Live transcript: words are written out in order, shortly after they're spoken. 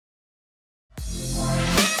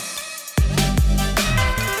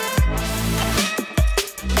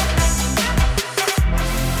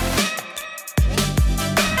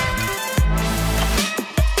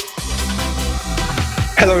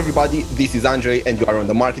everybody, this is Andre and you are on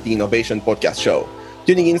the Marketing Innovation Podcast Show.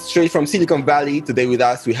 Tuning in straight from Silicon Valley, today with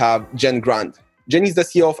us we have Jen Grant. Jen is the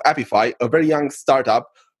CEO of Appify, a very young startup,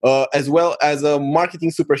 as well as a marketing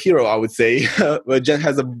superhero, I would say. Jen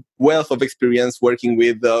has a wealth of experience working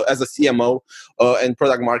with as a CMO and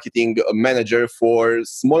product marketing manager for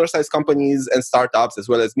smaller size companies and startups, as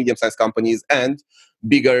well as medium-sized companies and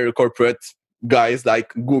bigger corporate guys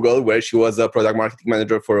like Google, where she was a product marketing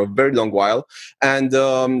manager for a very long while. And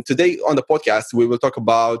today on the podcast, we will talk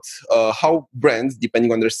about how brands,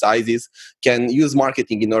 depending on their sizes, can use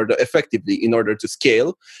marketing in order to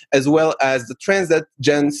scale, as well as the trends that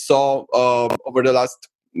Jen saw over the last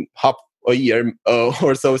half a year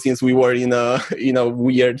or so, since we were in a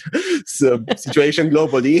weird situation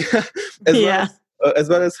globally, as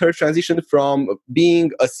well as her transition from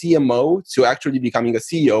being a CMO to actually becoming a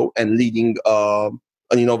CEO and leading an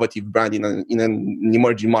innovative brand in an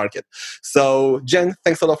emerging market. So, Jen,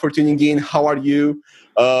 thanks a lot for tuning in. How are you?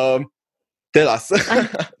 Tell us.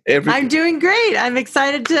 I'm doing great. I'm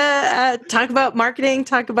excited to talk about marketing,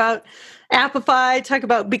 talk about Appify, talk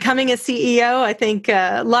about becoming a CEO. I think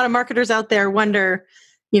a lot of marketers out there wonder,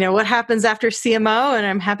 what happens after CMO, and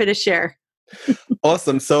I'm happy to share.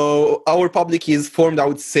 Awesome. So our public is formed, I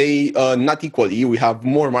would say, not equally. We have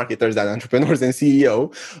more marketers than entrepreneurs and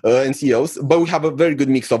CEOs, but we have a very good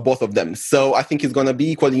mix of both of them. So I think it's going to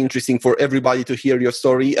be equally interesting for everybody to hear your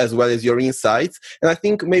story as well as your insights. And I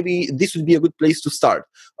think maybe this would be a good place to start.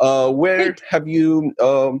 Great. How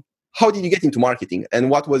did you get into marketing, and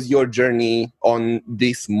what was your journey on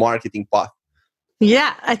this marketing path?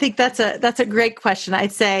 Yeah, I think that's a great question.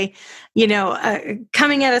 I'd say,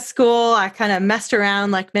 coming out of school, I kind of messed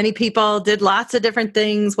around like many people, did lots of different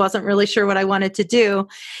things, wasn't really sure what I wanted to do.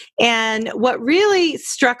 And what really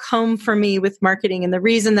struck home for me with marketing, and the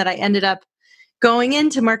reason that I ended up going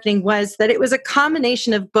into marketing, was that it was a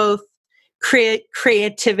combination of both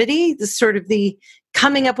creativity, the sort of the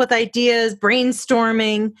coming up with ideas,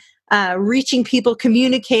 brainstorming, reaching people,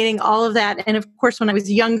 communicating, all of that. And of course, when I was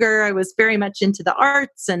younger, I was very much into the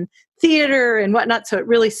arts and theater and whatnot. So it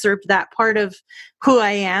really served that part of who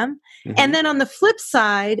I am. Mm-hmm. And then on the flip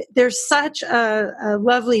side, there's such a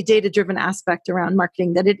lovely data-driven aspect around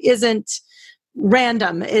marketing that it isn't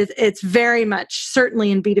random. It's very much, certainly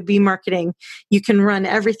in B2B marketing, you can run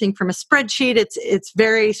everything from a spreadsheet. It's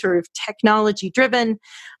very sort of technology-driven.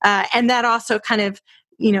 And that also kind of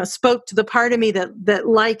spoke to the part of me that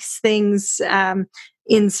likes things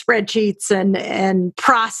in spreadsheets and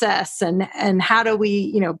process and how do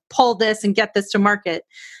we pull this and get this to market.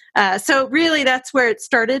 So really, that's where it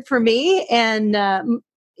started for me. And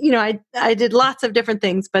I did lots of different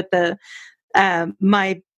things, but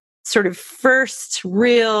my sort of first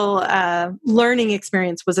real learning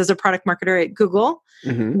experience was as a product marketer at Google.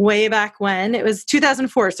 Mm-hmm. Way back when. It was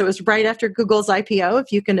 2004, so it was right after Google's IPO,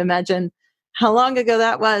 if you can imagine how long ago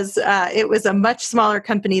that was. It was a much smaller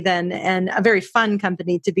company then, and a very fun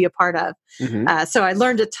company to be a part of. Mm-hmm. So I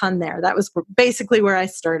learned a ton there. That was basically where I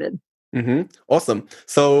started. Mm-hmm. Awesome.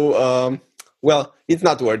 So, it's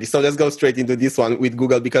not wordy. So let's go straight into this one with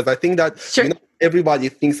Google, because I think that sure. Everybody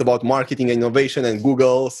thinks about marketing and innovation and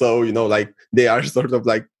Google. So, they are sort of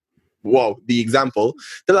like, wow, the example.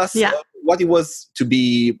 Tell us what it was to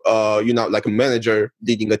be, like a manager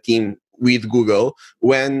leading a team with Google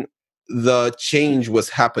when the change was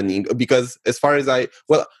happening. Because as far as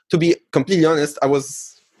to be completely honest,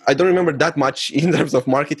 I don't remember that much in terms of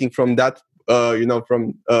marketing from that,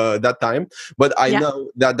 from that time, but I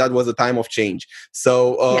know that was a time of change.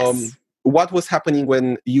 So what was happening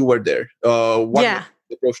when you were there? What was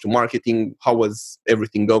the approach to marketing? How was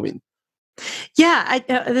everything going? Yeah,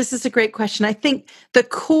 this is a great question. I think the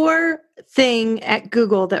core thing at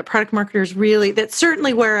Google that product marketers that's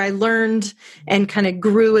certainly where I learned and kind of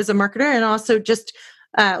grew as a marketer, and also just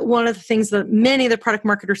one of the things that many of the product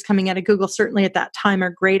marketers coming out of Google, certainly at that time, are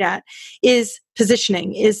great at, is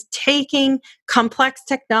positioning, is taking complex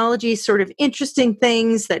technology, sort of interesting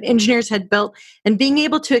things that engineers had built, and being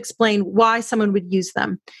able to explain why someone would use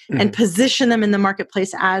them and position them in the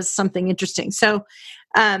marketplace as something interesting. So,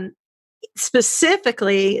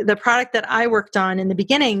 specifically, the product that I worked on in the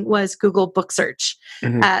beginning was Google Book Search.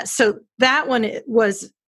 Mm-hmm. So that one, it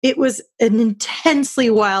was an intensely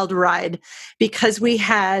wild ride, because we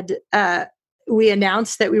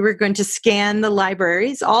announced that we were going to scan the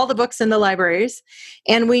libraries, all the books in the libraries,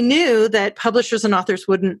 and we knew that publishers and authors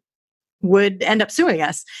would end up suing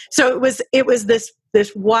us. So it was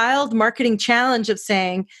this wild marketing challenge of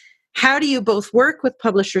saying, how do you both work with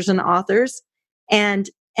publishers and authors and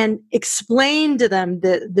explain to them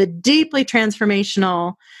the deeply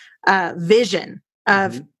transformational vision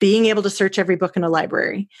of being able to search every book in a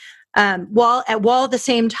library, while at the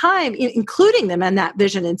same time including them in that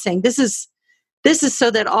vision and saying this is so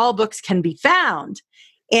that all books can be found.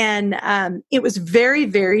 And it was very,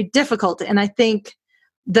 very difficult. And I think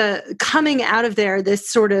the coming out of there, this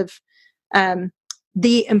sort of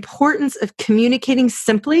the importance of communicating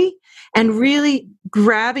simply and really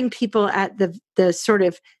grabbing people at the sort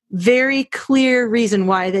of very clear reason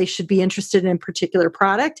why they should be interested in a particular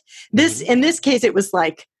product. In this case, it was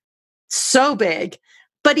like so big.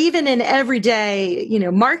 But even in everyday,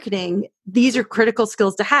 marketing, these are critical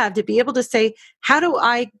skills to be able to say, how do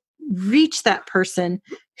I reach that person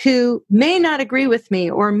who may not agree with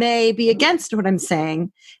me or may be against what I'm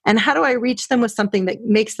saying? And how do I reach them with something that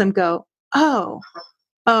makes them go, oh,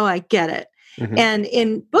 I get it. And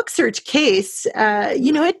in book search case,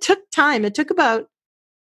 it took time. It took about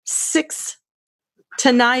 6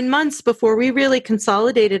 to 9 months before we really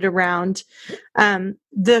consolidated around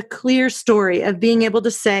the clear story of being able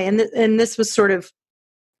to say, and this was sort of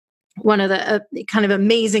one of the kind of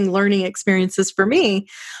amazing learning experiences for me,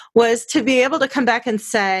 was to be able to come back and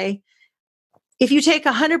say, if you take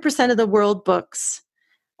 100% of the world books,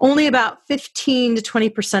 only about 15 to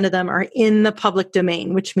 20% of them are in the public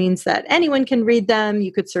domain, which means that anyone can read them.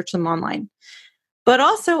 You could search them online. But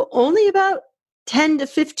also only about 10 to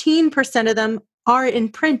 15% of them are in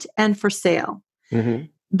print and for sale.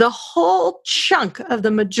 The whole chunk of the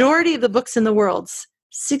majority of the books in the world,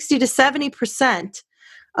 60 to 70%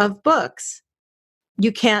 of books,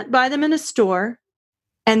 you can't buy them in a store,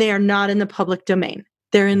 and they are not in the public domain.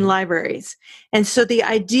 They're in libraries. And so the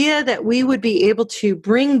idea that we would be able to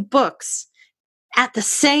bring books at the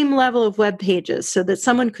same level of web pages so that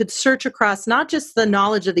someone could search across not just the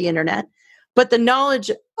knowledge of the internet, but the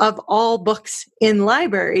knowledge of all books in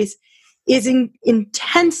libraries is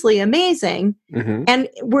intensely amazing. And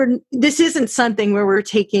this isn't something where we're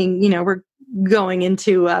taking, we're going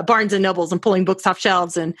into Barnes and Nobles and pulling books off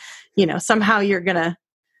shelves and, somehow you're going to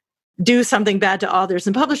do something bad to authors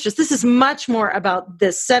and publishers. This is much more about the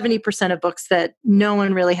 70% of books that no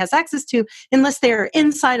one really has access to unless they are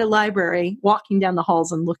inside a library, walking down the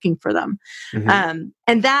halls and looking for them.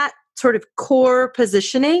 And that sort of core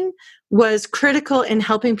positioning was critical in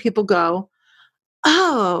helping people go,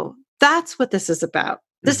 oh, that's what this is about.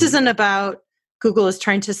 This isn't about Google is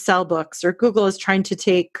trying to sell books or Google is trying to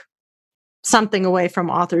take something away from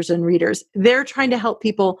authors and readers. They're trying to help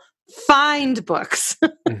people find books.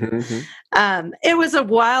 It was a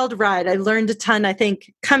wild ride. I learned a ton. I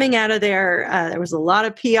think coming out of there, there was a lot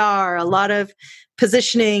of PR, a lot of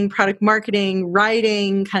positioning, product marketing,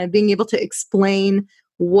 writing, kind of being able to explain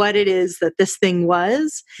what it is that this thing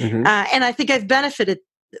was. And I think I've benefited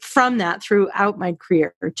from that throughout my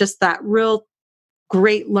career, just that real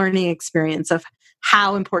great learning experience of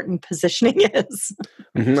how important positioning is.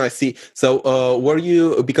 I see. So were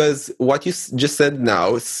you, because what you just said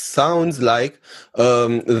now sounds like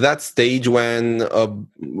that stage when a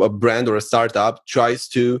brand or a startup tries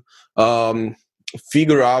to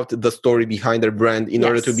figure out the story behind their brand in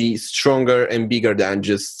order to be stronger and bigger than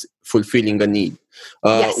just fulfilling a need.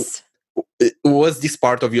 Was this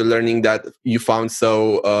part of your learning that you found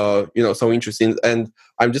so so interesting? And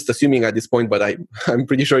I'm just assuming at this point, but I'm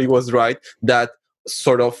pretty sure it was right, that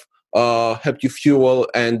sort of helped you fuel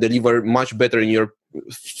and deliver much better in your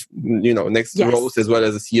next roles as well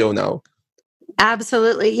as a CEO now.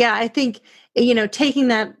 Absolutely. Yeah, I think taking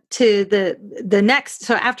that to the next,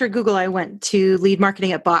 so after Google I went to lead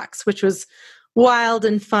marketing at Box, which was wild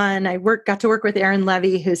and fun. I got to work with Aaron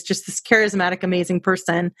Levy, who's just this charismatic, amazing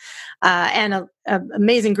person, and an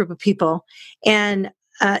amazing group of people. And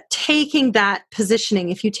taking that positioning,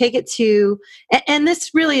 if you take it to, and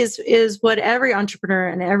this really is what every entrepreneur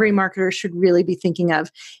and every marketer should really be thinking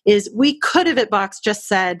of, is we could have at Box just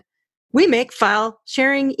said, we make file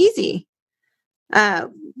sharing easy.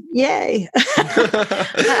 Yay.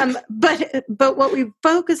 But what we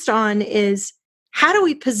focused on is, how do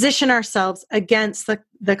we position ourselves against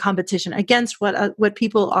the competition, against what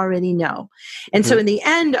people already know? And so in the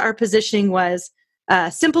end, our positioning was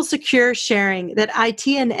simple, secure sharing that IT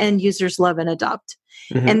and end users love and adopt.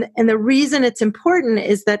 And the reason it's important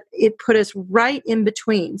is that it put us right in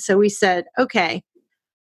between. So we said, okay,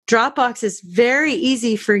 Dropbox is very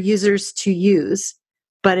easy for users to use,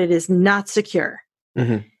 but it is not secure.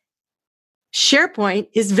 SharePoint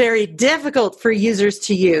is very difficult for users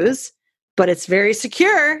to use, but it's very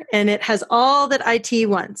secure and it has all that IT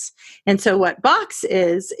wants. And so what Box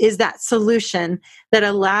is that solution that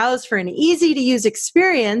allows for an easy to use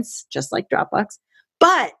experience, just like Dropbox,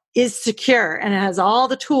 but is secure and it has all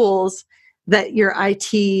the tools that your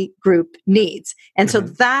IT group needs. And so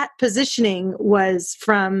that positioning was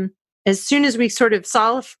from as soon as we sort of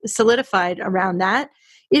solidified around that,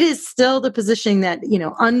 it is still the positioning that,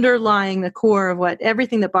 underlying the core of what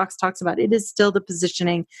everything that Box talks about, it is still the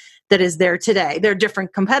positioning that is there today. There are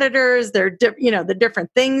different competitors, the different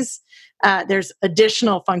things. There's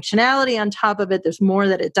additional functionality on top of it. There's more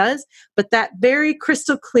that it does, but that very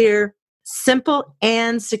crystal clear, simple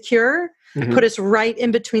and secure put us right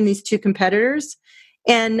in between these two competitors.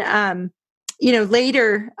 And,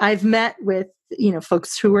 later I've met with,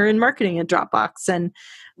 folks who are in marketing at Dropbox and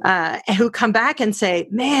who come back and say,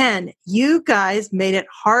 man, you guys made it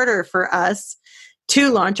harder for us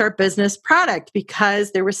to launch our business product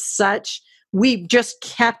because we just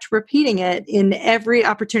kept repeating it in every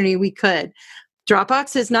opportunity we could.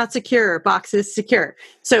 Dropbox is not secure. Box is secure.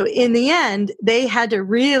 So in the end, they had to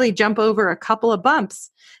really jump over a couple of bumps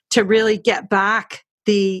to really get back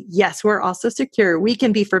yes, we're also secure. We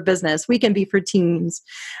can be for business. We can be for teams.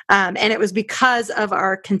 And it was because of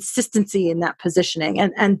our consistency in that positioning.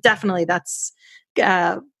 And definitely that's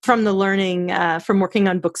from the learning from working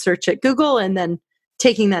on book search at Google and then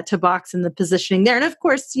taking that to Box and the positioning there. And of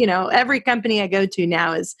course, every company I go to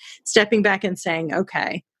now is stepping back and saying,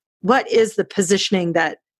 okay, what is the positioning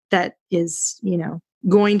that is,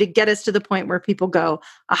 going to get us to the point where people go,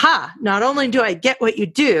 aha, not only do I get what you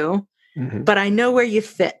do, but I know where you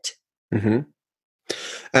fit.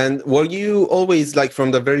 And were you always, like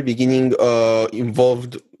from the very beginning,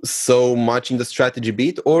 involved so much in the strategy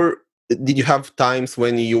bit, or did you have times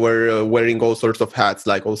when you were wearing all sorts of hats,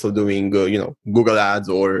 like also doing, Google Ads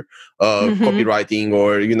or copywriting,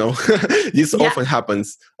 or this often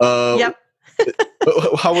happens? Yep.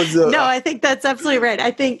 How was No, I think that's absolutely right.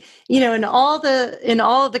 I think in all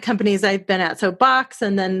of the companies I've been at, so Box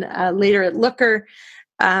and then later at Looker.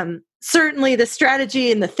 Certainly the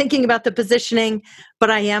strategy and the thinking about the positioning, but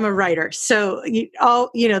I am a writer. So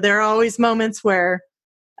there are always moments where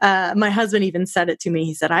my husband even said it to me.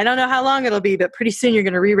 He said, I don't know how long it'll be, but pretty soon you're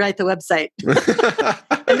going to rewrite the website.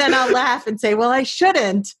 And then I'll laugh and say, well, I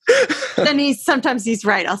shouldn't. Then sometimes he's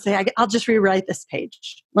right. I'll say, I'll just rewrite this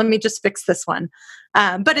page. Let me just fix this one.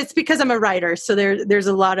 But it's because I'm a writer. So there's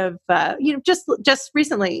a lot of, just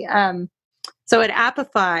recently, so at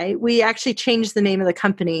Appify, we actually changed the name of the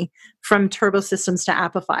company from Turbo Systems to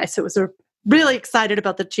Appify. So it was really excited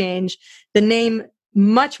about the change. The name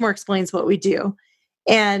much more explains what we do.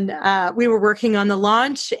 And we were working on the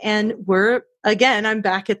launch, and I'm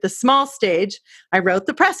back at the small stage. I wrote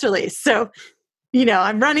the press release. So,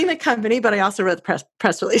 I'm running the company, but I also wrote the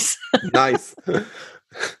press release. Nice.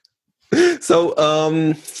 So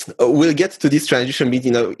we'll get to this transition bit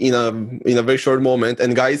in a very short moment.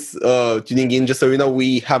 And guys, tuning in, just so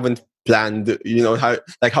we haven't planned,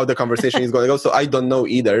 how the conversation is going to go. So I don't know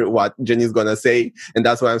either what Jen is going to say, and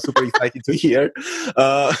that's why I'm super excited to hear.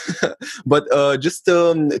 But just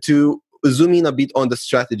to zoom in a bit on the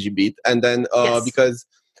strategy bit, and then because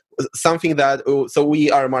something that so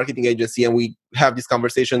we are a marketing agency and we have these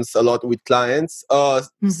conversations a lot with clients.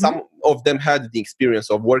 Some of them had the experience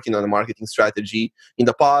of working on a marketing strategy in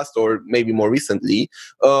the past or maybe more recently.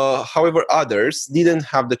 However, others didn't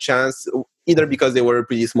have the chance, either because they were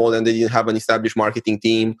pretty small and they didn't have an established marketing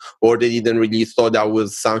team, or they didn't really thought that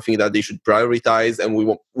was something that they should prioritize. And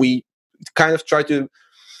we kind of try to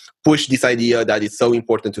push this idea that it's so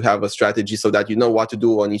important to have a strategy so that you know what to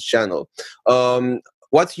do on each channel.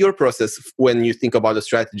 What's your process when you think about a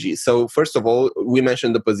strategy? So first of all, we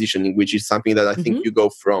mentioned the positioning, which is something that I think you go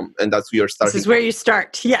from, and that's where you're starting. This is where you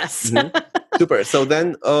start, yes. Super. So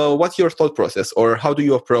then what's your thought process, or how do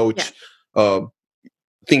you approach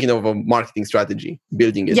thinking of a marketing strategy,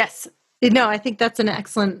 building it? Yes. No, I think that's an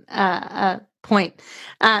excellent point.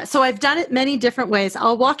 So I've done it many different ways.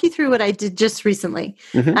 I'll walk you through what I did just recently.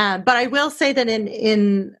 But I will say that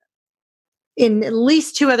in at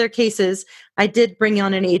least two other cases, I did bring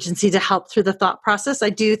on an agency to help through the thought process.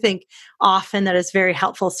 I do think often that is very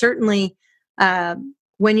helpful. Certainly,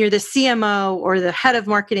 when you're the CMO or the head of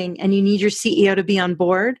marketing and you need your CEO to be on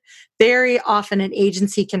board, very often an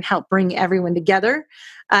agency can help bring everyone together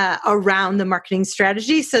around the marketing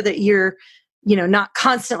strategy so that you're not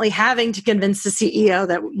constantly having to convince the CEO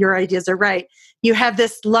that your ideas are right. You have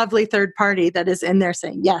this lovely third party that is in there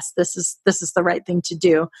saying, yes, this is the right thing to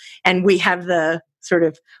do. And we have the sort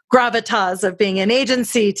of gravitas of being an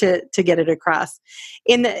agency to get it across.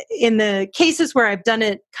 In the cases where I've done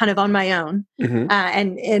it kind of on my own,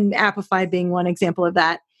 and Appify being one example of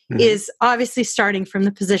that, is obviously starting from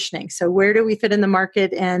the positioning. So where do we fit in the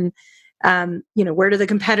market, and Where do the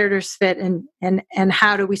competitors fit, and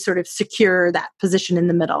how do we sort of secure that position in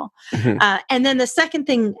the middle? And then the second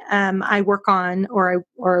thing I work on, or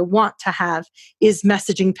I want to have, is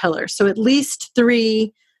messaging pillars. So at least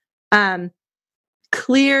 3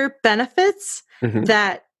 clear benefits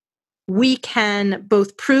that we can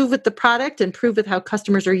both prove with the product and prove with how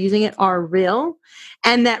customers are using it are real,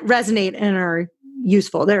 and that resonate and are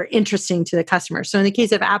useful. They're interesting to the customer. So in the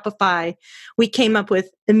case of Appify, we came up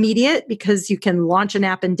with immediate, because you can launch an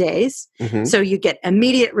app in days. So you get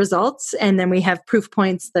immediate results. And then we have proof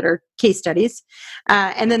points that are case studies.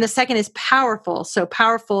 And then the second is powerful. So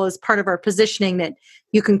powerful is part of our positioning, that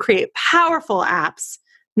you can create powerful apps,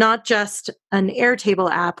 not just an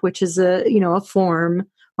Airtable app, which is a form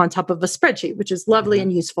on top of a spreadsheet, which is lovely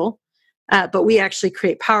and useful. But we actually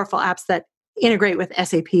create powerful apps that integrate with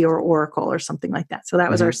SAP or Oracle or something like that. So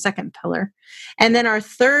that was our second pillar. And then our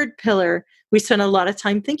third pillar, we spent a lot of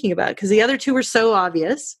time thinking about, because the other 2 were so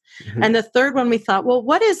obvious. And the third one, we thought, well,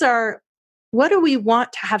 what do we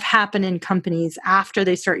want to have happen in companies after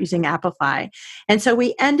they start using Appify? And so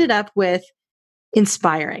we ended up with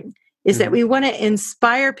inspiring. Is that we want to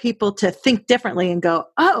inspire people to think differently and go,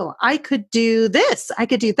 oh, I could do this, I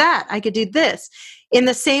could do that, I could do this. In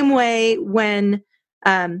the same way when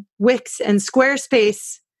Wix and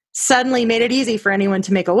Squarespace suddenly made it easy for anyone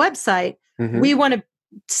to make a website, we want to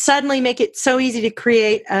suddenly make it so easy to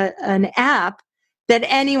create an app that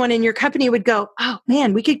anyone in your company would go, oh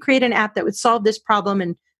man, we could create an app that would solve this problem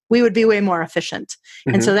and we would be way more efficient.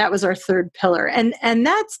 And so that was our third pillar. And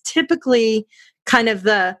that's typically kind of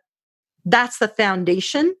that's the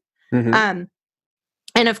foundation. And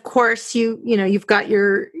of course, you've got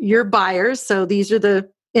your buyers. So these are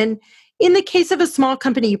and in the case of a small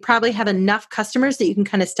company, you probably have enough customers that you can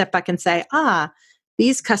kind of step back and say,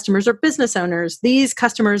 these customers are business owners. These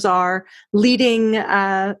customers are leading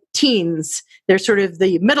teams. They're sort of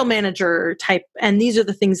the middle manager type, and these are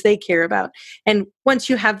the things they care about. And once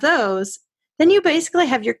you have those, then you basically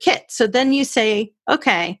have your kit. So then you say,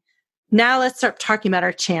 okay, now let's start talking about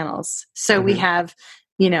our channels. So we have,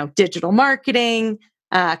 digital marketing,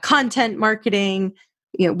 content marketing.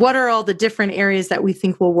 What are all the different areas that we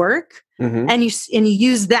think will work? And you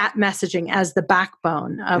use that messaging as the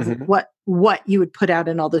backbone of what you would put out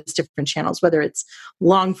in all those different channels, whether it's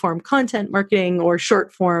long form content marketing or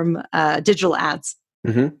short form digital ads.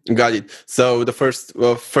 Got it. So the first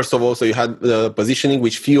of all, so you had the positioning,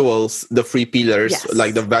 which fuels the 3 pillars,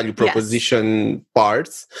 like the value proposition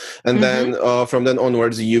parts. And then from then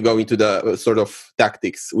onwards, you go into the sort of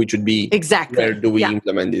tactics, which would be where do we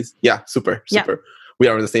implement this? Yeah, super. We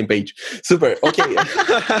are on the same page. Super. Okay.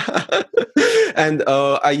 And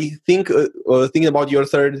I think thinking about your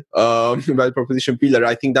third value proposition pillar,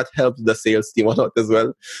 I think that helped the sales team a lot as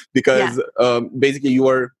well, because basically you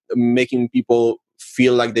were making people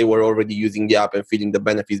feel like they were already using the app and feeling the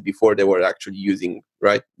benefits before they were actually using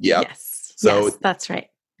the app. Yes, that's right.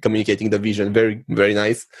 Communicating the vision, very, very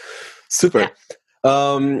nice. Super.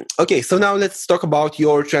 Okay, so now let's talk about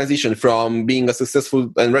your transition from being a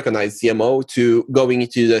successful and recognized CMO to going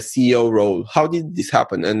into the CEO role. How did this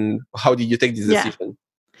happen, and how did you take this decision?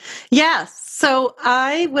 So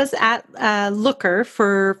I was at Looker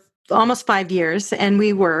for almost 5 years, and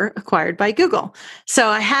we were acquired by Google. So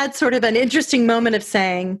I had sort of an interesting moment of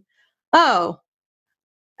saying, I'm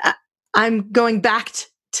going back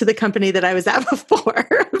to the company that I was at before,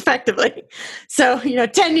 effectively. So,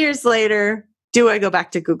 10 years later, do I go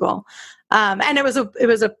back to Google? And it was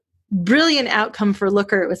a brilliant outcome for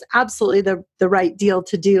Looker. It was absolutely the right deal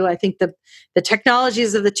to do. I think the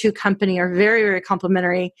technologies of the 2 companies are very, very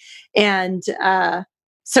complementary. And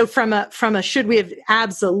so from a should we have,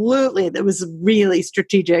 absolutely, that was a really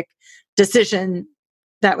strategic decision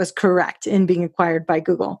that was correct in being acquired by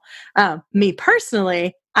Google. Me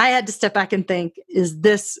personally, I had to step back and think,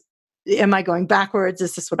 am I going backwards?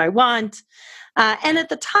 Is this what I want? And at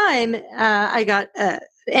the time, I got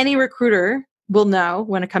any recruiter will know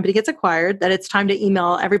when a company gets acquired that it's time to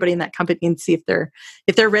email everybody in that company and see if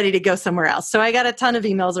they're ready to go somewhere else. So I got a ton of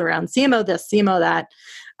emails around CMO this, CMO that,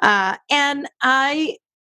 and I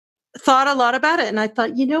thought a lot about it. And I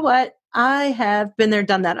thought, you know what? I have been there,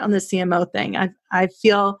 done that on the CMO thing. I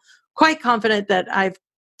feel quite confident that I've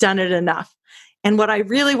done it enough. And what I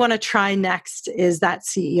really want to try next is that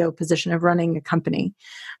CEO position of running a company.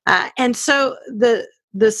 And so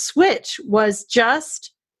the switch was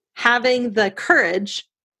just having the courage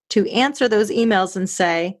to answer those emails and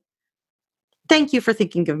say, thank you for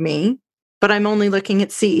thinking of me. but I'm only looking at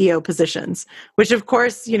CEO positions, which of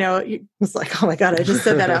course, it's like, oh my God, I just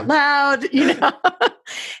said that out loud.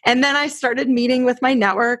 And then I started meeting with my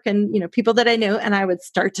network and, people that I knew, and I would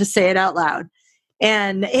start to say it out loud.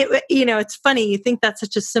 And it's funny, you think that's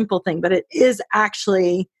such a simple thing, but it is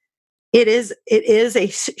actually, it is a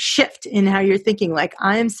shift in how you're thinking, like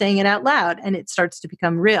I'm saying it out loud, and it starts to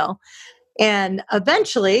become real. And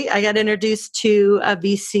eventually I got introduced to a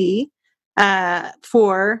VC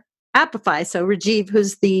for Appify. So Rajiv,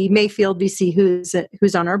 who's the Mayfield VC,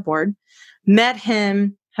 who's on our board, met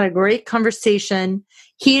him, had a great conversation.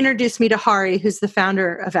 He introduced me to Hari, who's the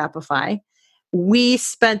founder of Appify. We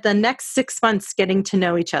spent the next 6 months getting to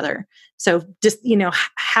know each other. So just,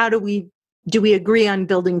 how do we agree on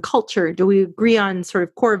building culture? Do we agree on sort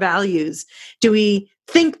of core values? Do we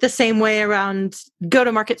think the same way around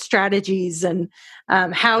go-to-market strategies and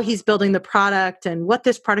how he's building the product and what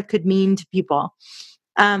this product could mean to people?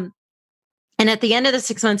 And at the end of the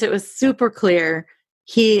 6 months, it was super clear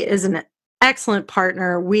he is an excellent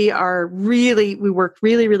partner. We work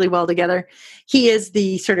really, really well together. He is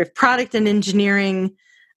the sort of product and engineering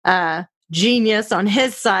genius on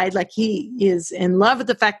his side. Like he is in love with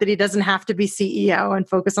the fact that he doesn't have to be CEO and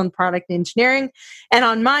focus on product engineering. And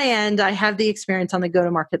on my end, I have the experience on the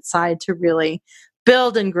go-to-market side to really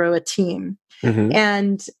build and grow a team. Mm-hmm.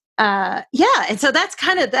 And and so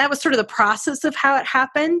that was sort of the process of how it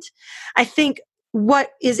happened. I think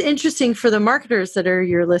what is interesting for the marketers that are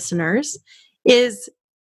your listeners is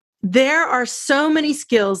there are so many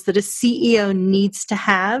skills that a CEO needs to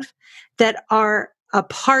have that are a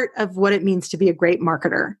part of what it means to be a great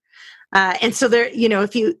marketer. And so there,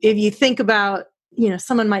 if you think about,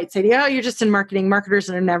 someone might say to you, oh, you're just in marketing.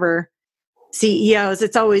 Marketers are never CEOs.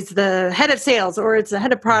 It's always the head of sales or it's the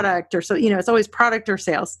head of product or so, it's always product or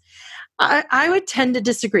sales. I would tend to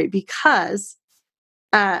disagree because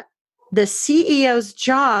the CEO's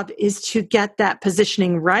job is to get that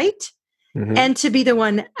positioning right mm-hmm. and to be the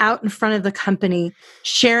one out in front of the company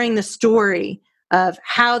sharing the story of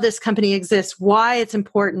how this company exists, why it's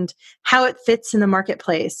important, how it fits in the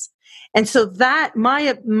marketplace. And so that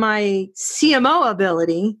my CMO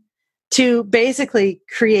ability to basically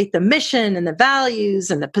create the mission and the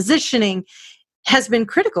values and the positioning has been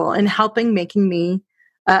critical in making me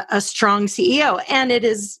a strong CEO. And it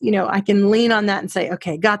is, I can lean on that and say,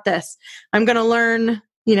 okay, got this. I'm going to learn,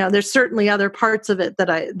 there's certainly other parts of it that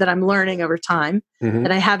I'm learning over time mm-hmm.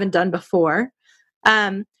 that I haven't done before.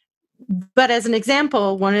 But as an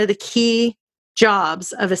example, one of the key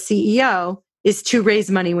jobs of a CEO is to raise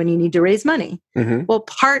money when you need to raise money. Mm-hmm. Well,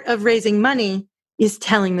 part of raising money is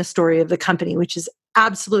telling the story of the company, which is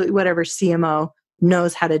absolutely what every CMO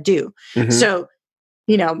knows how to do. Mm-hmm. So,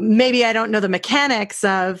 maybe I don't know the mechanics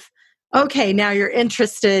of, okay, now you're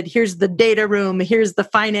interested. Here's the data room. Here's the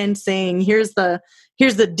financing. Here's the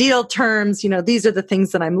deal terms. These are the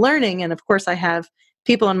things that I'm learning. And of course, I have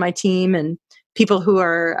people on my team and people who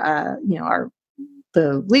are, are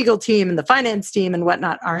the legal team and the finance team and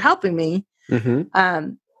whatnot are helping me. Mm-hmm.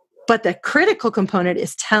 But the critical component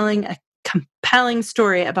is telling a compelling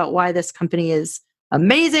story about why this company is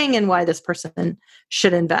amazing and why this person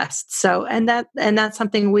should invest. So, and that's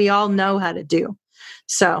something we all know how to do.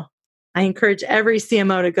 So I encourage every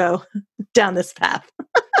CMO to go down this path.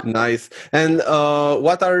 Nice. And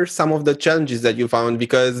what are some of the challenges that you found?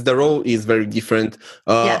 Because the role is very different.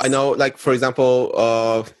 Yes. I know, like, for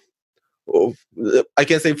example, I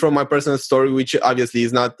can say from my personal story, which obviously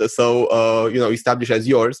is not so, established as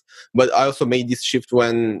yours, but I also made this shift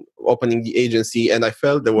when opening the agency, and I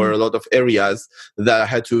felt there were a lot of areas that I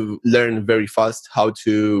had to learn very fast how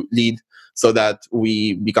to lead so that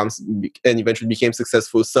we eventually became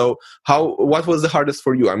successful. So what was the hardest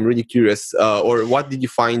for you? I'm really curious. Or what did you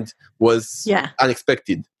find was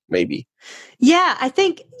unexpected, maybe? Yeah, I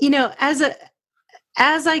think,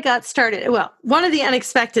 as I got started, well, one of the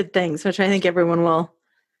unexpected things, which I think everyone will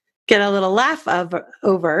get a little laugh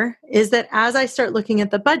over, is that as I start looking at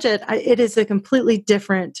the budget, it is a completely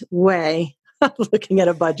different way of looking at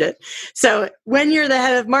a budget. So when you're the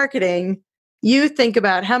head of marketing, you think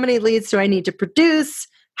about how many leads do I need to produce?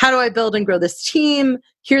 How do I build and grow this team?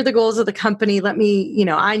 Here are the goals of the company.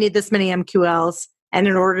 I need this many MQLs. And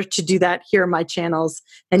in order to do that, here are my channels.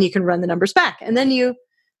 And you can run the numbers back. And then you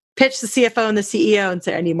pitch the CFO and the CEO and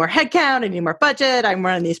say, I need more headcount, I need more budget, I'm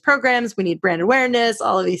running these programs, we need brand awareness,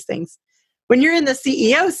 all of these things. When you're in the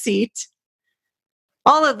CEO seat,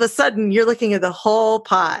 all of a sudden you're looking at the whole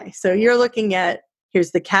pie. So you're looking at,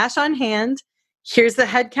 here's the cash on hand, here's the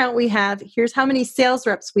headcount we have, here's how many sales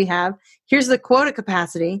reps we have, here's the quota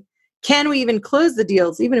capacity. Can we even close the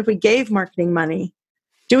deals, even if we gave marketing money?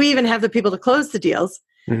 Do we even have the people to close the deals?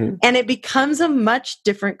 Mm-hmm. And it becomes a much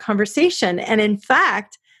different conversation. And in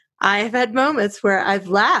fact, I've had moments where I've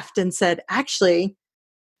laughed and said, actually,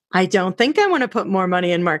 I don't think I want to put more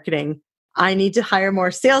money in marketing. I need to hire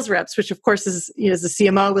more sales reps, which of course is, as a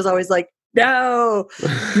CMO was always like, no,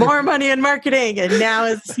 more money in marketing. And now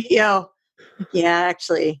as a CEO, yeah,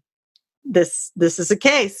 actually, this is a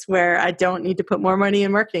case where I don't need to put more money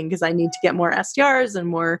in marketing because I need to get more SDRs and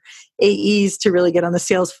more AEs to really get on the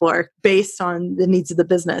sales floor based on the needs of the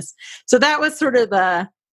business. So that was sort of a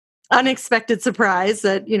unexpected surprise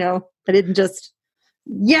that, I didn't just,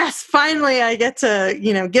 yes, finally I get to,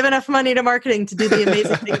 give enough money to marketing to do the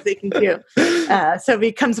amazing things they can do. So it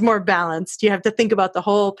becomes more balanced. You have to think about the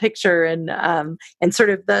whole picture and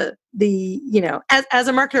sort of the as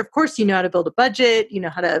a marketer, of course, you know how to build a budget, you know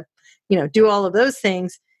how to, do all of those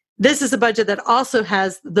things. This is a budget that also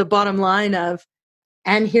has the bottom line of,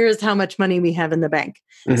 and here's how much money we have in the bank.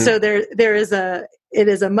 Mm-hmm. So it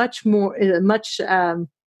is a much more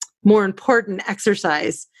important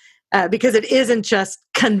exercise because it isn't just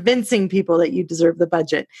convincing people that you deserve the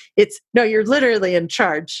budget. No, you're literally in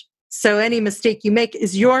charge. So any mistake you make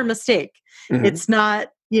is your mistake. Mm-hmm. It's not,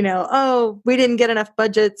 we didn't get enough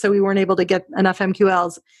budget, so we weren't able to get enough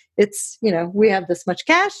MQLs. It's, we have this much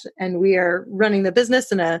cash and we are running the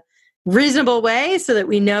business in a reasonable way so that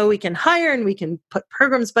we know we can hire and we can put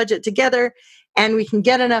programs budget together and we can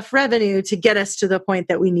get enough revenue to get us to the point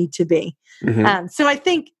that we need to be. Mm-hmm. So I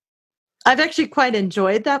think I've actually quite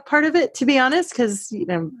enjoyed that part of it, to be honest, because,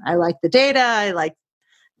 I like the data. I like,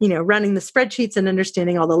 running the spreadsheets and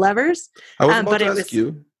understanding all the levers. I was about to ask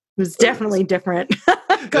you. It was definitely different.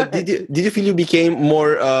 Did you feel you became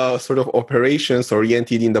more sort of operations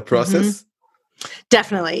oriented in the process? Mm-hmm.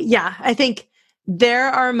 Definitely. Yeah. I think there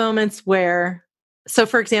are moments where, so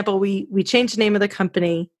for example, we changed the name of the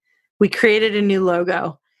company, we created a new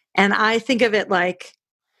logo, and I think of it like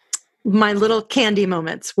my little candy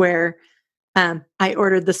moments where I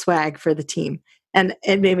ordered the swag for the team and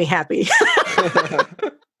it made me happy.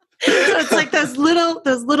 So it's like those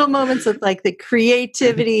little moments of like the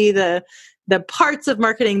creativity, the parts of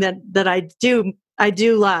marketing that I do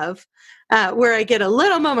love, where I get a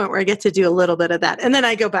little moment where I get to do a little bit of that. And then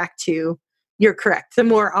I go back to, you're correct, the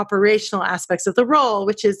more operational aspects of the role,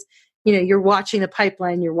 which is, you're watching the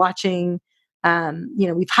pipeline, you're watching,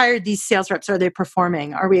 we've hired these sales reps. Are they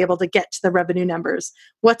performing? Are we able to get to the revenue numbers?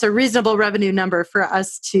 What's a reasonable revenue number for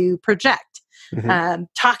us to project? Mm-hmm.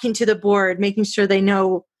 Talking to the board, making sure they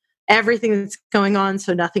know everything that's going on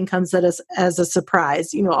so nothing comes at us as a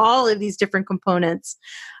surprise. All of these different components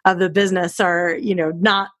of the business are,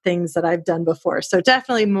 not things that I've done before. So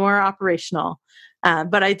definitely more operational.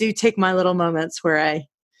 But I do take my little moments where I,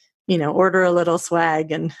 order a little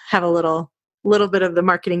swag and have a little bit of the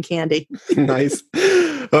marketing candy. Nice.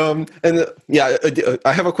 I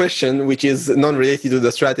have a question which is non-related to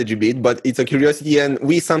the strategy bit, but it's a curiosity. And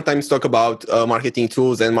we sometimes talk about marketing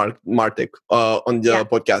tools and MarTech on the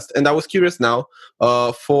podcast. And I was curious now,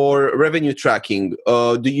 for revenue tracking,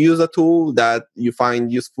 do you use a tool that you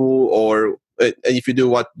find useful, or if you do,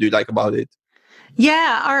 what do you like about it?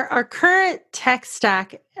 Yeah, our current tech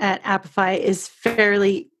stack at Apify is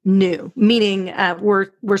fairly new, meaning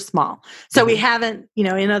we're small. So we haven't,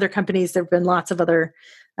 in other companies, there have been lots of other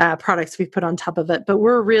products we've put on top of it, but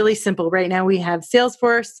we're really simple. Right now we have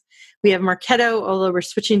Salesforce, we have Marketo, although we're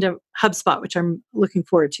switching to HubSpot, which I'm looking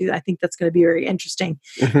forward to. I think that's going to be very interesting.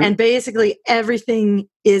 Mm-hmm. And basically everything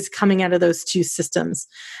is coming out of those two systems.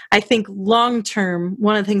 I think long-term,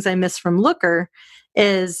 one of the things I miss from Looker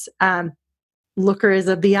is Looker is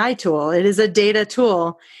a BI tool. It is a data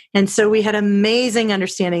tool. And so we had amazing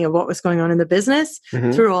understanding of what was going on in the business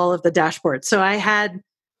through all of the dashboards. So I had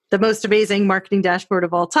the most amazing marketing dashboard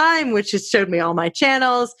of all time, which just showed me all my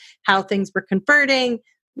channels, how things were converting,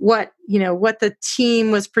 what the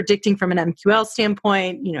team was predicting from an MQL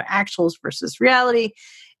standpoint, actuals versus reality.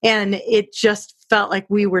 And it just felt like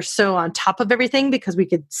we were so on top of everything because we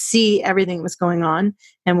could see everything that was going on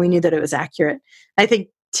and we knew that it was accurate. I think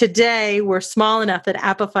today, we're small enough at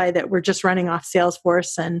Apify that we're just running off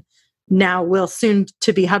Salesforce, and now will soon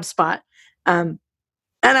to be HubSpot. And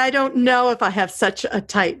I don't know if I have such a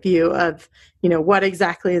tight view of, what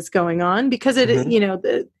exactly is going on, because it is,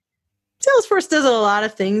 the Salesforce does a lot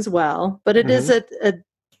of things well, but it is a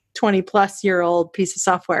 20-plus-year-old piece of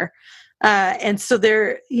software. And so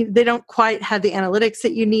they don't quite have the analytics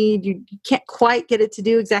that you need. You can't quite get it to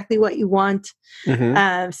do exactly what you want.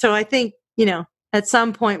 So I think, at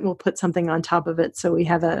some point, we'll put something on top of it so we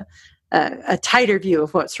have a tighter view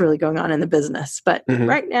of what's really going on in the business. But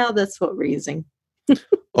right now, that's what we're using.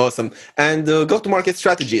 Awesome. And go-to-market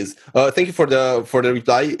strategies. Thank you for the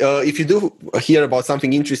reply. If you do hear about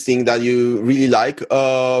something interesting that you really like,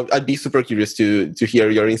 I'd be super curious to hear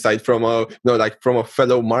your insight from from a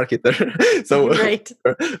fellow marketer. So right.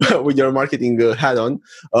 with your marketing hat on,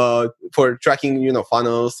 for tracking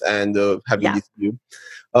funnels and having this view.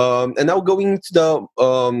 And now going to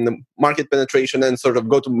the market penetration and sort of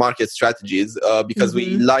go-to-market strategies, because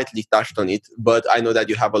we lightly touched on it, but I know that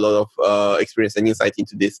you have a lot of experience and insight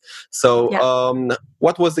into this. So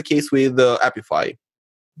what was the case with Apify?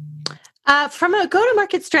 From a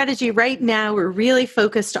go-to-market strategy right now, we're really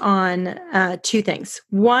focused on two things.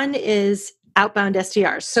 One is outbound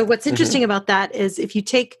SDRs. So what's interesting about that is if you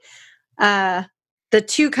take the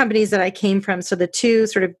two companies that I came from, so the two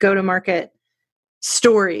sort of go-to-market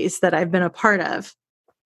stories that I've been a part of,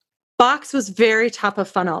 Box was very top of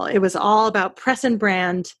funnel. It was all about press and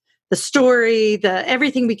brand, the story,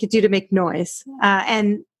 everything we could do to make noise.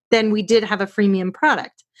 And then we did have a freemium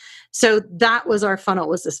product. So that was our funnel,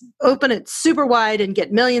 was this open it super wide and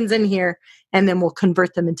get millions in here, and then we'll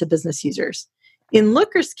convert them into business users. In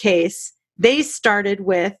Looker's case, they started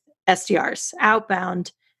with SDRs,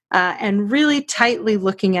 outbound, and really tightly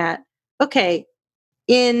looking at, okay,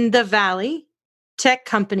 in the Valley, tech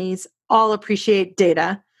companies all appreciate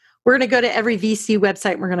data. We're going to go to every VC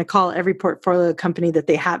website. We're going to call every portfolio company that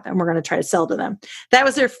they have, and we're going to try to sell to them. That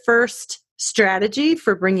was their first strategy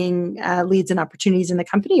for bringing leads and opportunities in the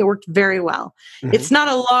company. It worked very well. It's not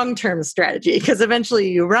a long-term strategy because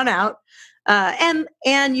eventually you run out, and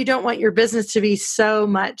you don't want your business to be so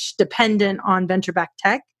much dependent on venture-backed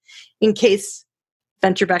tech in case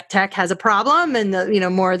venture-backed tech has a problem and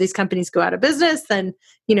more of these companies go out of business, then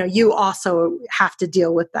you also have to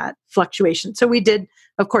deal with that fluctuation. So we did,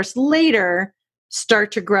 of course, later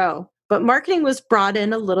start to grow, but marketing was brought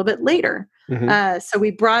in a little bit later. So we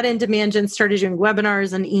brought in demand gen, started doing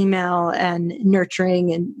webinars and email and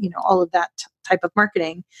nurturing and all of that type of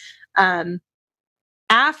marketing.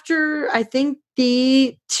 After I think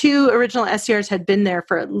the two original SDRs had been there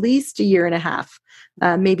for at least a year and a half,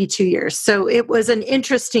 maybe 2 years. So it was an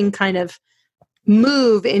interesting kind of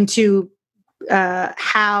move into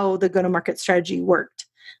how the go-to-market strategy worked,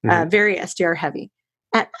 very SDR heavy.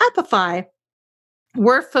 At Apify,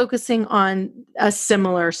 we're focusing on a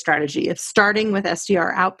similar strategy of starting with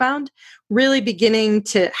SDR outbound, really beginning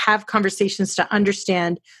to have conversations to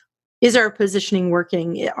understand, is our positioning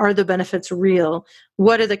working? Are the benefits real?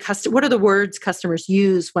 What are the words customers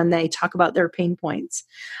use when they talk about their pain points?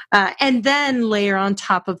 And then layer on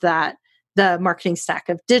top of that the marketing stack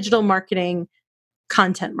of digital marketing,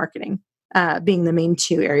 content marketing, being the main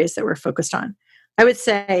two areas that we're focused on. I would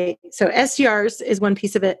say, so SDRs is one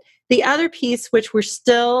piece of it. The other piece, which we're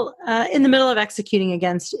still in the middle of executing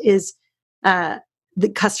against, is the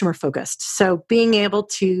customer focused. So being able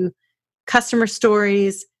to customer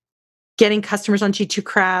stories, getting customers on G2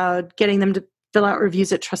 Crowd, getting them to fill out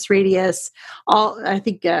reviews at TrustRadius. I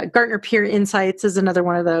think Gartner Peer Insights is another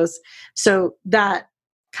one of those. So that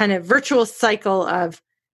kind of virtuous cycle of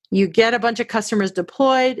you get a bunch of customers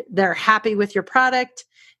deployed, they're happy with your product,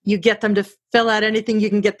 you get them to fill out anything you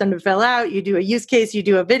can get them to fill out, you do a use case, you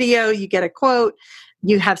do a video, you get a quote,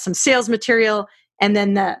 you have some sales material, and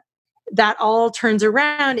then that all turns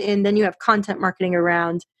around, and then you have content marketing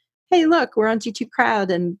around, hey, look, we're on G2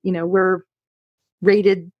 Crowd, and we're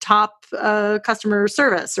rated top customer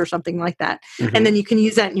service or something like that. And then you can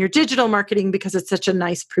use that in your digital marketing because it's such a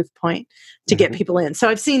nice proof point to get people in. So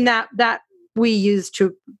I've seen that we use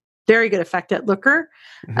to very good effect at Looker.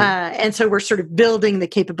 And so we're sort of building the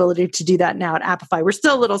capability to do that now at Apify. We're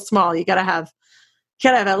still a little small. You got to have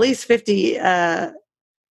at least 50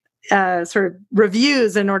 sort of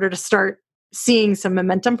reviews in order to start seeing some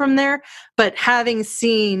momentum from there. But having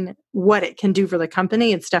seen what it can do for the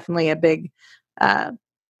company, it's definitely a big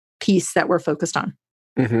piece that we're focused on.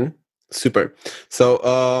 Super. So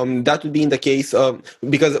that would be in the case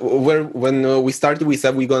because when we started, we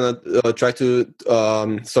said we're gonna try to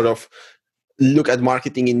sort of look at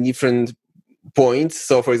marketing in different points.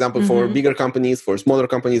 So, for example, for bigger companies, for smaller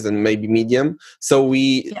companies, and maybe medium. So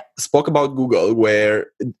we spoke about Google, where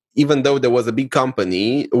even though there was a big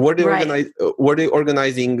company, were they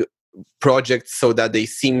organizing projects so that they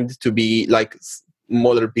seemed to be like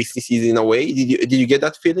smaller businesses in a way? Did you get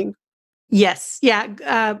that feeling? Yes.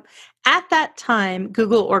 Yeah. At that time,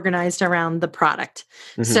 Google organized around the product.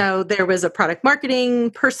 So there was a product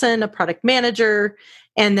marketing person, a product manager,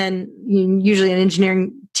 and then usually an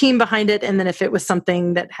engineering team behind it. And then if it was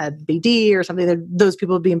something that had BD or something, those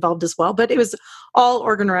people would be involved as well. But it was all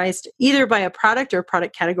organized either by a product or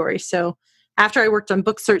product category. So after I worked on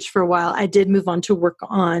book search for a while, I did move on to work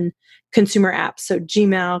on consumer apps. So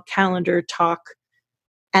Gmail, Calendar, Talk.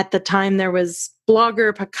 At the time, there was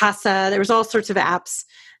Blogger, Picasa. There was all sorts of apps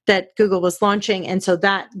that Google was launching. And so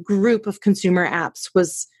that group of consumer apps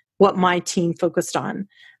was what my team focused on.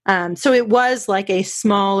 So it was like a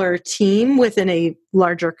smaller team within a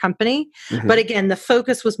larger company. Mm-hmm. But again, the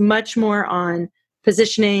focus was much more on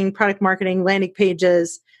positioning, product marketing, landing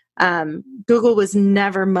pages. Google was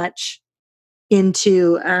never much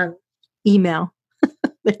into email.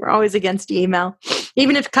 They were always against email.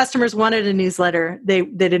 Even if customers wanted a newsletter, they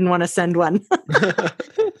didn't want to send one,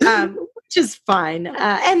 which is fine.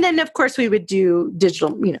 And then, of course, we would do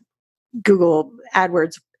digital, Google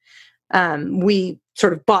AdWords. We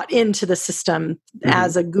sort of bought into the system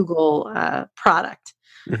as a Google product,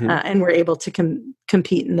 and we're able to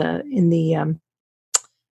compete in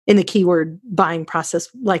the keyword buying process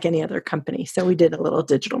like any other company. So we did a little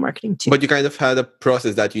digital marketing too. But you kind of had a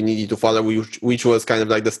process that you needed to follow, which was kind of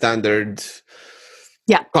like the standard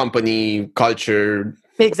company culture.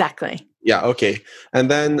 Exactly. Yeah, okay.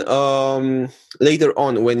 And then later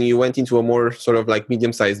on, when you went into a more sort of like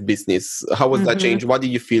medium-sized business, how was that change? What did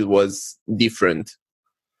you feel was different?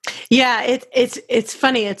 Yeah, it's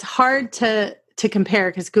funny. It's hard to compare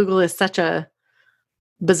because Google is such a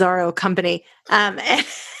bizarro company.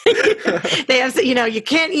 They have, you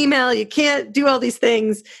can't email, you can't do all these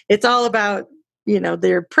things. It's all about,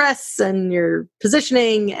 their press and your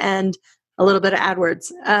positioning and a little bit of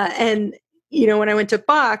AdWords. And when I went to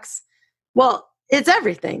Box, well, it's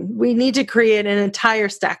everything. We need to create an entire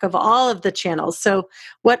stack of all of the channels. So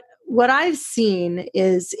what I've seen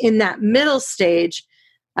is in that middle stage,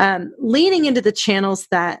 leaning into the channels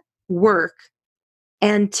that work.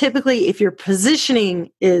 And typically, if your positioning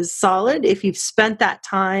is solid, if you've spent that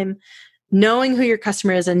time knowing who your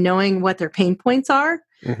customer is and knowing what their pain points are,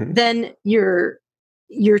 then your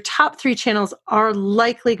top 3 channels are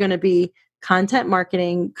likely going to be content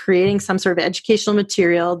marketing, creating some sort of educational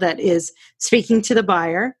material that is speaking to the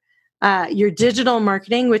buyer, your digital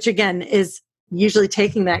marketing, which again is usually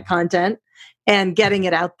taking that content and getting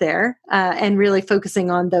it out there, and really focusing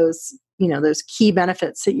on those key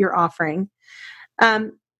benefits that you're offering.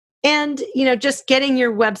 And, just getting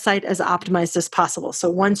your website as optimized as possible.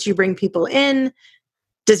 So once you bring people in,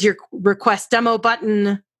 does your request demo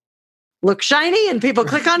button look shiny and people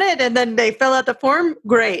click on it and then they fill out the form?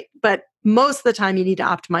 Great. But most of the time you need to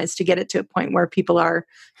optimize to get it to a point where people are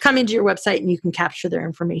coming to your website and you can capture their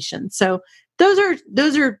information. So those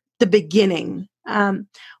are the beginning.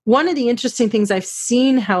 One of the interesting things I've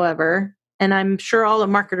seen, however, and I'm sure all the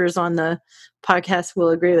marketers on the podcast will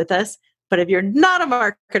agree with this, but if you're not a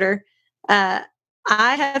marketer, I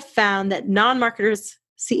have found that non-marketers,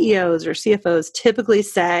 CEOs or CFOs typically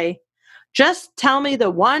say, just tell me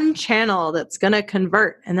the one channel that's going to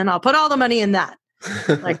convert, and then I'll put all the money in that.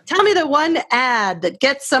 Like, tell me the one ad that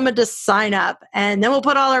gets someone to sign up, and then we'll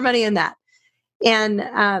put all our money in that.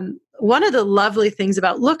 And one of the lovely things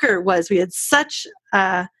about Looker was we had such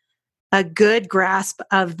a good grasp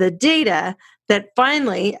of the data that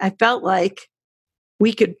finally I felt like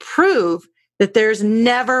we could prove that there's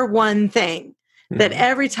never one thing. That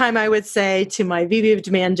every time I would say to my VP of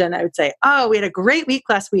Demand Gen, I would say, oh, we had a great week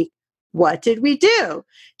last week. What did we do?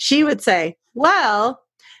 She would say, well,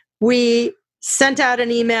 we sent out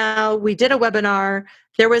an email. We did a webinar.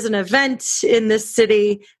 There was an event in this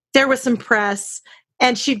city. There was some press.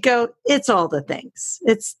 And she'd go, it's all the things.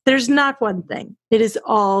 There's not one thing. It is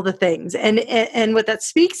all the things. And what that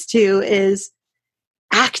speaks to is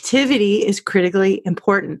activity is critically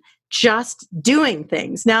important. Just doing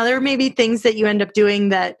things. Now, there may be things that you end up doing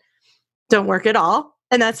that don't work at all,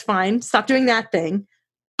 and that's fine. Stop doing that thing.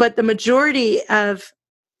 But the majority of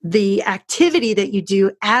the activity that you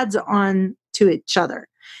do adds on to each other.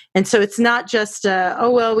 And so it's not just,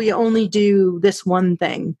 we only do this one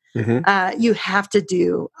thing. You have to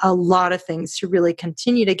do a lot of things to really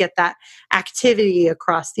continue to get that activity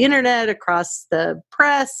across the internet, across the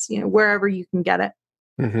press, wherever you can get it.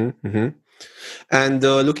 And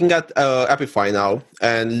looking at Apify now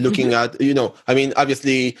and looking at,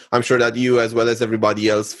 obviously, I'm sure that you, as well as everybody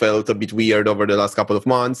else, felt a bit weird over the last couple of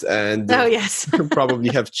months and yes. probably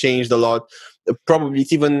have changed a lot. Probably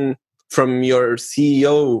it's even from your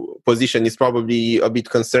CEO position is probably a bit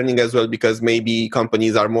concerning as well, because maybe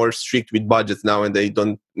companies are more strict with budgets now and they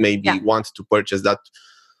don't want to purchase that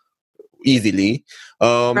easily.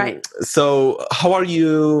 Right. So how are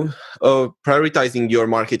you prioritizing your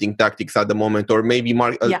marketing tactics at the moment, or maybe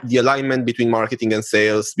the alignment between marketing and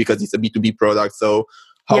sales, because it's a B2B product? So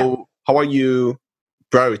how are you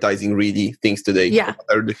prioritizing really things today? What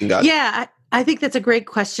are you looking at? I think that's a great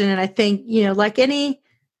question. And I think,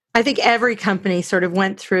 I think every company sort of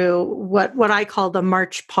went through what I call the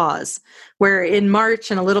March pause, where in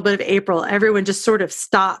March and a little bit of April, everyone just sort of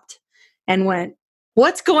stopped and went,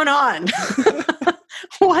 what's going on?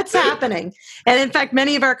 What's happening? And in fact,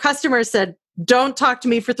 many of our customers said, don't talk to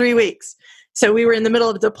me for 3 weeks. So we were in the middle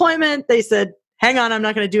of deployment. They said, hang on, I'm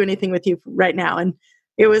not going to do anything with you right now. And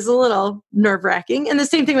it was a little nerve-wracking. And the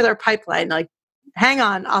same thing with our pipeline, like, hang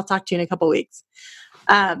on, I'll talk to you in a couple of weeks.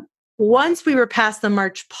 Once we were past the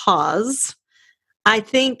March pause, I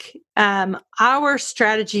think our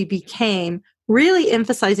strategy became really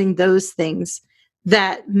emphasizing those things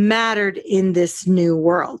that mattered in this new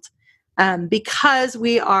world. Because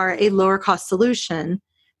we are a lower cost solution,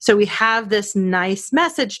 so we have this nice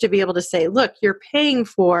message to be able to say, look, you're paying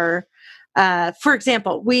for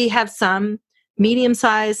example, we have some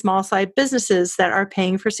medium-sized, small-sized businesses that are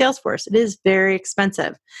paying for Salesforce. It is very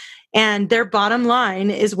expensive. And their bottom line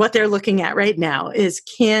is what they're looking at right now is,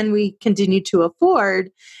 can we continue to afford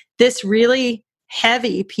this really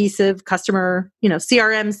heavy piece of customer,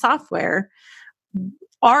 CRM software?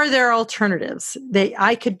 Are there alternatives?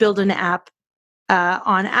 I could build an app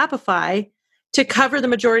on Appify to cover the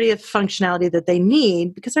majority of functionality that they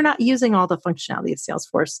need, because they're not using all the functionality of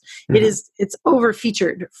Salesforce. Mm-hmm. It's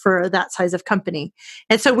over-featured for that size of company.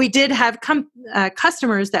 And so we did have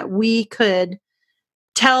customers that we could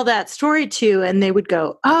tell that story to, and they would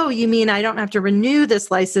go, oh, you mean I don't have to renew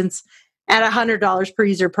this license at $100 per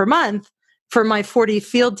user per month for my 40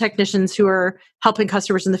 field technicians who are helping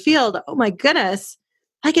customers in the field? Oh my goodness,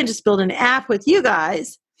 I can just build an app with you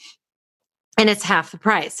guys and it's half the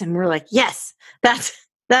price. And we're like, yes, that's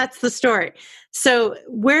the story. So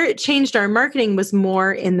where it changed our marketing was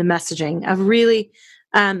more in the messaging of really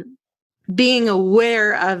being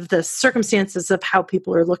aware of the circumstances of how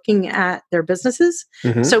people are looking at their businesses.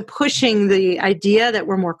 Mm-hmm. So pushing the idea that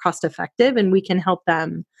we're more cost effective and we can help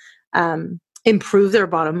them improve their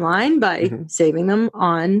bottom line by mm-hmm. saving them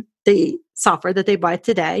on the software that they buy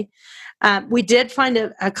today. We did find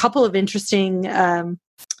a couple of interesting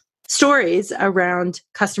stories around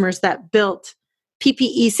customers that built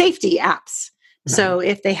PPE safety apps. Mm-hmm. So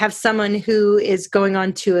if they have someone who is going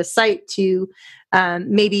onto a site to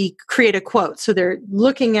maybe create a quote. So they're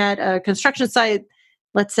looking at a construction site.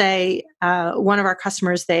 Let's say one of our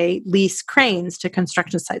customers, they lease cranes to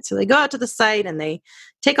construction sites. So they go out to the site and they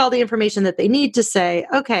take all the information that they need to say,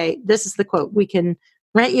 okay, this is the quote. We can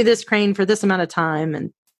rent you this crane for this amount of time,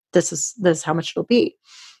 and this is how much it'll be.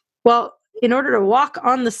 Well, in order to walk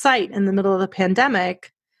on the site in the middle of the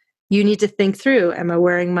pandemic, you need to think through, am I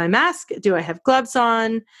wearing my mask? Do I have gloves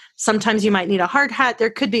on? Sometimes you might need a hard hat. There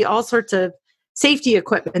could be all sorts of safety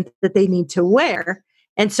equipment that they need to wear.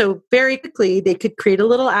 And so very quickly, they could create a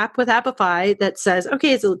little app with Appify that says,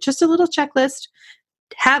 okay, it's just a little checklist.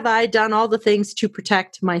 Have I done all the things to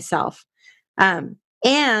protect myself? And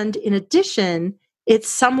in addition, it's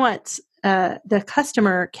somewhat, the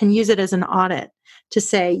customer can use it as an audit to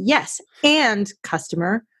say, yes, and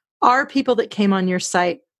customer, our people that came on your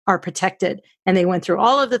site are protected, and they went through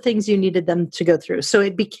all of the things you needed them to go through. So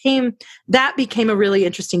it became a really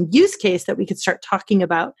interesting use case that we could start talking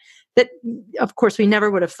about. That, of course, we never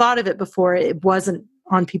would have thought of it before. It wasn't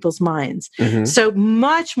on people's minds. Mm-hmm. So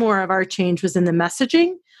much more of our change was in the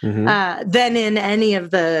messaging mm-hmm. Than in any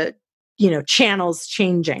of the channels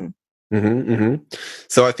changing. Mm-hmm, mm-hmm.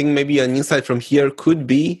 So I think maybe an insight from here could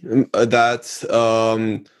be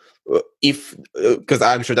that because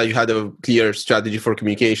I'm sure that you had a clear strategy for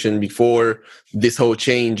communication before this whole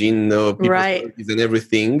change in people's priorities and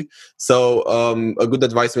everything. So a good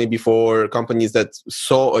advice maybe for companies that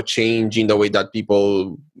saw a change in the way that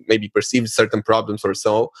people maybe perceive certain problems or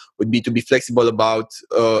so would be to be flexible about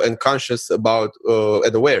and conscious about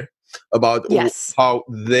and aware about how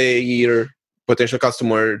their potential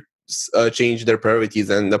customer change their priorities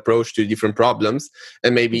and approach to different problems,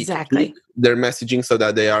 and maybe tweak their messaging so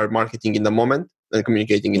that they are marketing in the moment and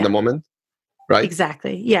communicating in the moment, right?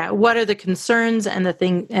 Exactly. Yeah. What are the concerns and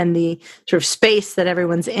the sort of space that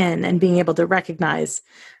everyone's in, and being able to recognize.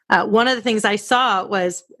 One of the things I saw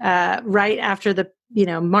was right after the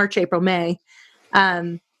March, April, May.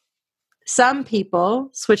 Some people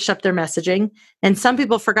switched up their messaging, and some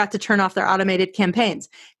people forgot to turn off their automated campaigns.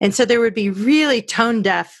 And so there would be really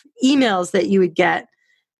tone-deaf emails that you would get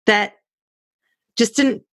that just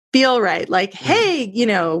didn't feel right. Like, hey,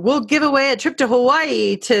 we'll give away a trip to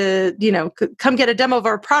Hawaii to, come get a demo of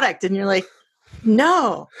our product. And you're like,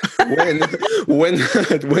 no. when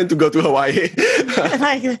to go to Hawaii?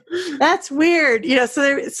 Like, that's weird.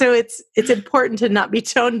 So it's important to not be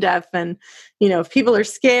tone deaf. And, if people are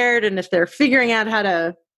scared and if they're figuring out how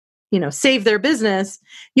to save their business,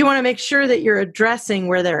 you want to make sure that you're addressing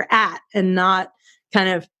where they're at and not kind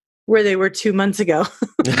of where they were 2 months ago.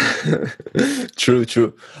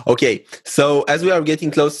 True. Okay, so as we are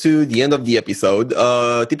getting close to the end of the episode,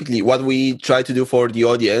 typically what we try to do for the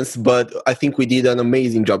audience, but I think we did an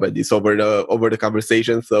amazing job at this over the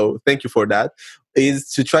conversation, so thank you for that, is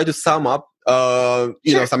to try to sum up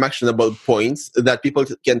Sure. some actionable points that people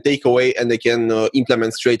can take away and they can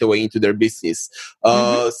implement straight away into their business.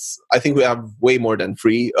 I think we have way more than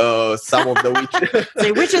 3. Some of the which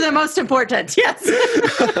Say which are the most important. Yes.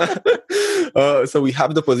 So we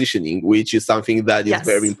have the positioning, which is something that is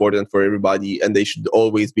very important for everybody, and they should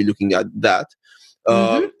always be looking at that.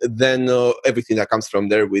 Then everything that comes from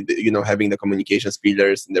there with having the communications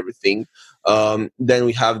pillars and everything. Then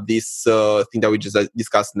we have this thing that we just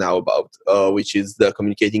discussed now about, which is the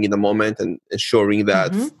communicating in the moment and ensuring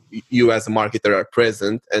that you as a marketer are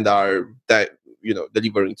present and are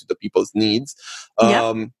delivering to the people's needs.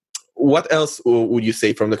 What else would you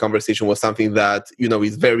say from the conversation was something that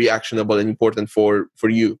is very actionable and important for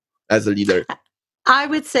you as a leader? I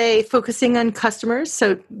would say focusing on customers.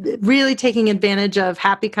 So really taking advantage of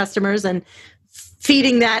happy customers and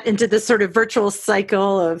feeding that into this sort of virtual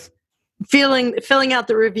cycle of filling out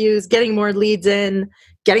the reviews, getting more leads in,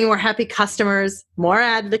 getting more happy customers, more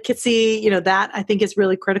advocacy. That I think is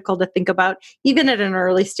really critical to think about. Even at an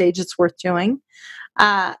early stage, it's worth doing.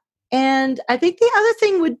 And I think the other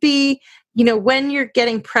thing would be, when you're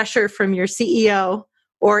getting pressure from your CEO,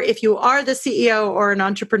 or if you are the CEO or an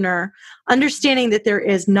entrepreneur, understanding that there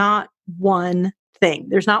is not one thing.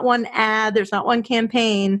 There's not one ad. There's not one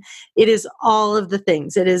campaign. It is all of the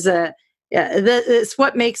things. It is it's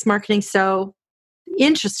what makes marketing so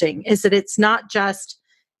interesting, is that it's not just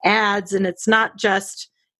ads and it's not just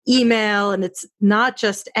email and it's not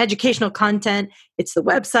just educational content. It's the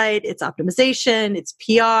website, it's optimization, it's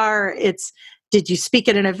PR, it's did you speak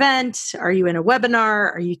at an event? Are you in a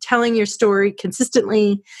webinar? Are you telling your story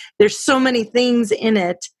consistently? There's so many things in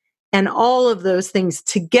it, and all of those things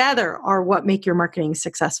together are what make your marketing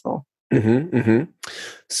successful.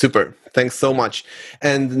 Super. Thanks so much.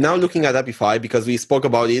 And now looking at Apify, because we spoke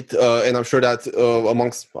about it, and I'm sure that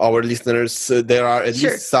amongst our listeners, there are at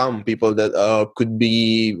least some people that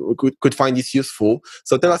could find this useful.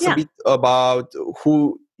 So tell us a bit about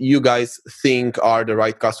who you guys think are the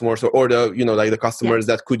right customers, or the the customers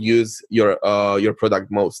that could use your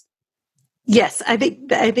product most. Yes, I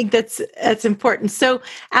think that's important. So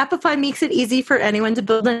Apify makes it easy for anyone to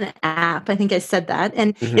build an app. I think I said that.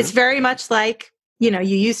 And it's very much like, you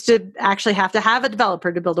used to actually have to have a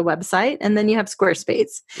developer to build a website, and then you have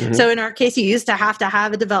Squarespace. So in our case, you used to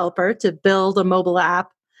have a developer to build a mobile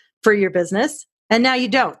app for your business, and now you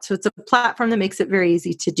don't. So it's a platform that makes it very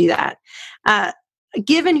easy to do that.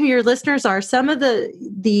 Given who your listeners are, some of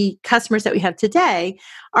the customers that we have today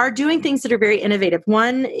are doing things that are very innovative.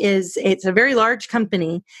 One is it's a very large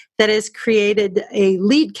company that has created a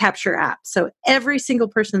lead capture app. So every single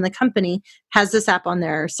person in the company has this app on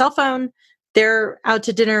their cell phone. They're out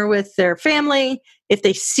to dinner with their family. If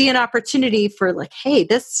they see an opportunity for hey,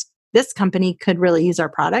 this company could really use our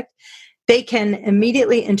product, they can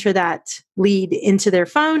immediately enter that lead into their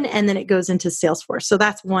phone, and then it goes into Salesforce. So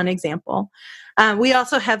that's one example. We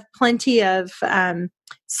also have plenty of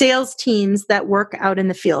sales teams that work out in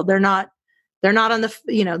the field. They're not on the,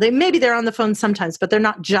 they're on the phone sometimes, but they're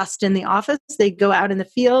not just in the office. They go out in the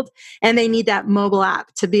field, and they need that mobile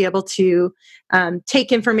app to be able to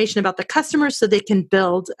take information about the customers so they can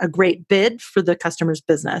build a great bid for the customer's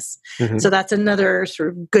business. So that's another sort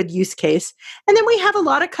of good use case. And then we have a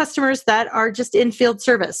lot of customers that are just in field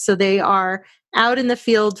service. So they are out in the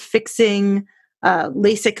field fixing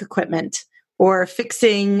LASIK equipment or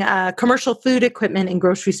fixing commercial food equipment in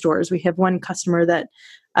grocery stores. We have one customer that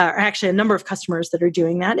or actually a number of customers that are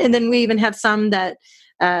doing that. And then we even have some that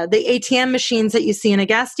the ATM machines that you see in a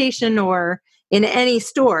gas station or in any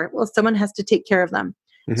store, well, someone has to take care of them.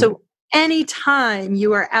 So anytime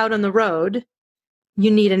you are out on the road,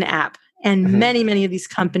 you need an app. And many of these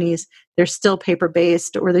companies, they're still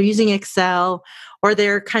paper-based, or they're using Excel, or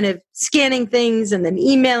they're kind of scanning things and then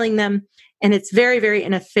emailing them. And it's very, very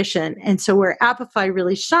inefficient. And so where Apify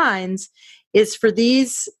really shines is for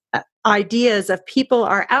these ideas of people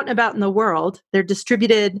are out and about in the world, they're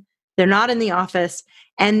distributed, they're not in the office,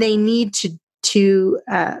 and they need to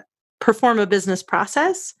perform a business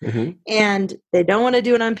process, and they don't want to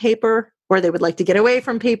do it on paper, or they would like to get away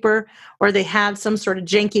from paper, or they have some sort of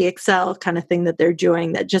janky Excel kind of thing that they're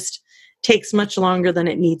doing that just takes much longer than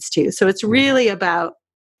it needs to. So it's really about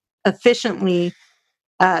efficiently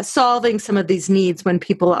solving some of these needs when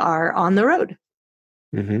people are on the road.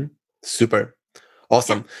 Super.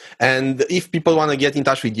 Awesome. And if people want to get in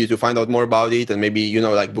touch with you to find out more about it and maybe,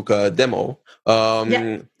 like book a demo,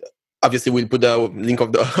 obviously we'll put the link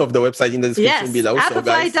of the website in the description below.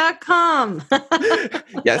 Appify.com.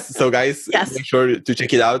 Yes. So guys, make sure to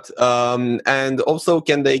check it out. And also,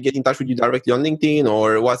 can they get in touch with you directly on LinkedIn,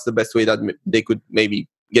 or what's the best way that they could maybe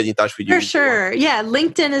get in touch with you? For sure. Yeah.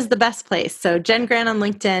 LinkedIn is the best place. So Jen Grant on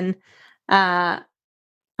LinkedIn. I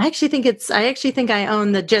actually think I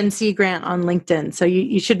own the Gen C Grant on LinkedIn. So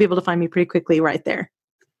you should be able to find me pretty quickly right there.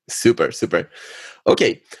 Super.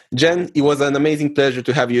 Okay, Jen, it was an amazing pleasure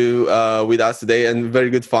to have you with us today, and very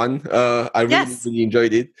good fun. I really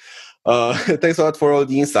enjoyed it. Thanks a lot for all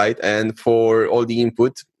the insight and for all the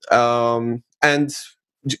input. And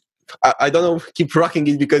I don't know, keep rocking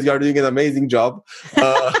it, because you are doing an amazing job.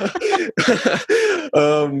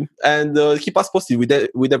 And keep us posted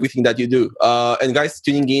with everything that you do. And guys,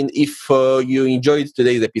 tuning in, if you enjoyed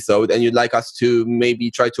today's episode and you'd like us to maybe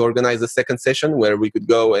try to organize a second session where we could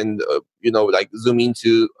go and zoom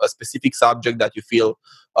into a specific subject that you feel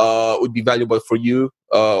would be valuable for you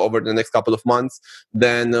over the next couple of months,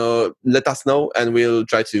 then let us know, and we'll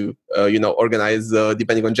try to organize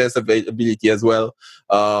depending on Jen's availability as well,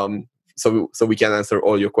 so we can answer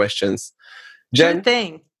all your questions. Jen, sure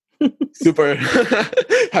thing. Super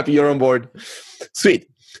happy you're on board. Sweet.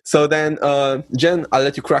 So then, Jen, I'll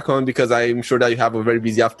let you crack on, because I'm sure that you have a very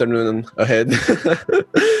busy afternoon ahead.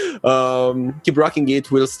 Keep rocking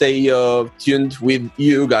it. We'll stay tuned with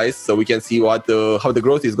you guys, so we can see how the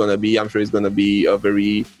growth is going to be. I'm sure it's going to be a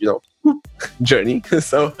very, journey.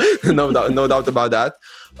 So no doubt about that.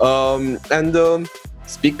 And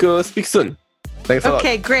speak soon. Thanks a lot.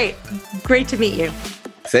 Okay, great to meet you.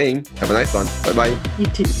 Same. Have a nice one. Bye-bye. You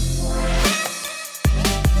too.